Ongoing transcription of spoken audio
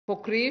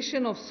For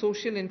creation of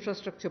social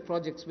infrastructure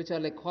projects, which are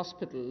like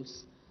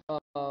hospitals,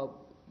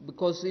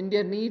 because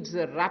India needs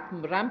a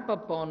ramp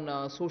up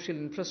on social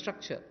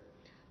infrastructure,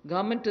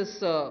 government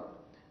has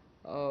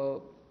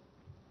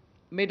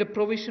made a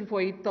provision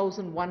for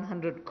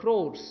 8,100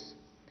 crores,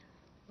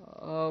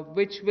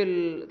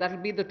 that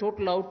will be the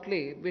total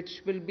outlay,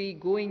 which will be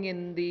going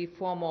in the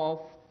form of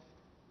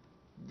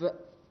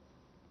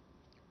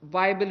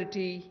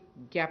viability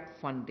gap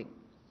funding.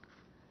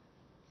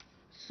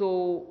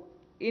 So,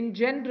 in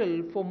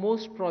general, for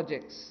most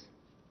projects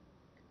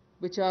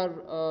which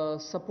are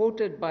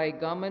supported by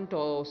government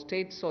or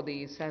states or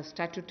the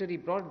statutory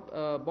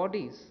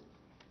bodies,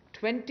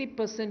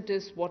 20%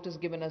 is what is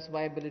given as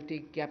viability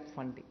gap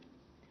funding.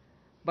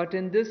 But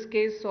in this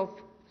case of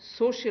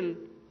social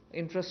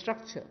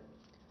infrastructure,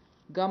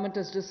 government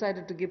has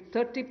decided to give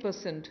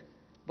 30%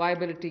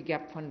 viability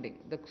gap funding.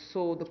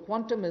 So the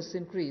quantum is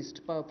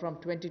increased from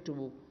 20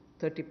 to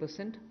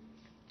 30%.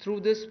 Through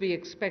this, we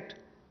expect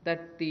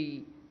that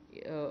the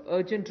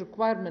urgent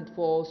requirement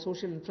for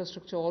social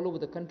infrastructure all over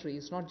the country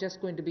is not just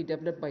going to be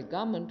developed by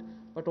government,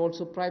 but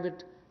also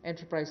private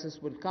enterprises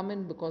will come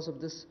in because of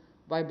this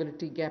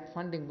viability gap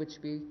funding which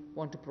we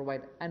want to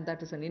provide, and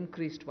that is an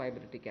increased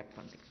viability gap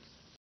funding.